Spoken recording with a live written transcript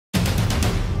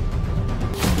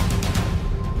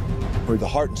We're the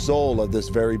heart and soul of this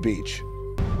very beach.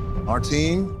 Our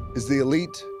team is the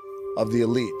elite of the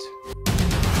elite.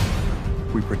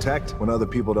 We protect when other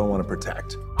people don't want to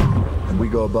protect. And we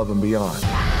go above and beyond.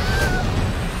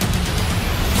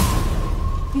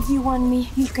 If you want me,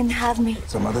 you can have me.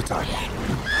 Some other time.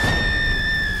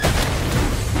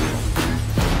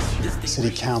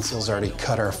 City Council's already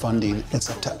cut our funding. It's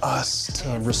up to us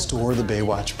to restore the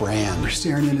Baywatch brand. We're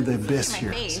staring into the abyss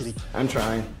here. I'm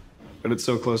trying, but it's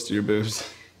so close to your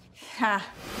boobs. Ha.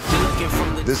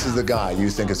 This is the guy you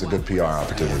think is a good PR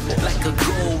opportunity for.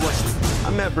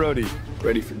 I'm Matt Brody,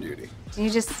 ready for duty. You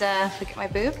just look at my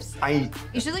boobs?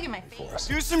 You should look at my face.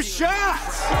 Do some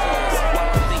shots!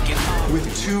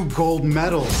 With 2 gold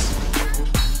medals.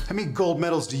 How many gold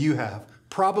medals do you have?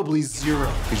 Probably 0.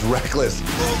 He's reckless.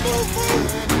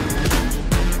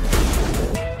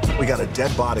 We got a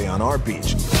dead body on our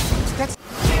beach.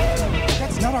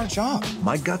 That's not our job.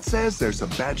 My gut says there's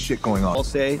some bad shit going on. I'll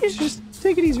say, it's just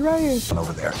take it easy right here.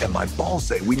 Over there. And my balls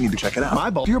say we need to check it out. My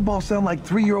balls? Your balls sound like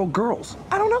 3-year-old girls.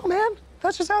 I don't know, man.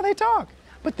 That's just how they talk.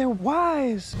 But they're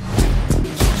wise.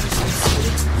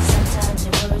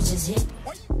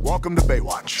 Welcome to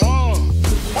Baywatch. Oh,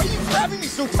 why are you grabbing me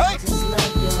so tight?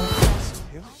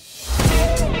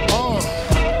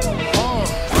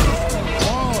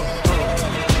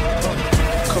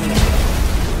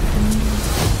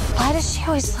 Why does she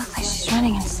always look like she's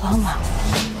running in slow-mo?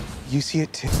 You see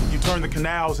it too. You turned the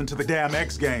canals into the damn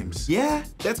X Games. Yeah,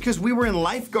 that's because we were in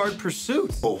lifeguard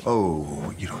pursuit.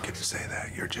 Oh, you don't get to say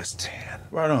that. You're just tan.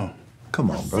 Right on.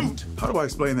 Come on, brother. How do I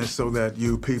explain this so that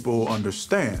you people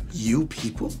understand? You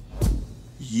people?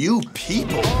 You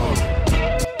people?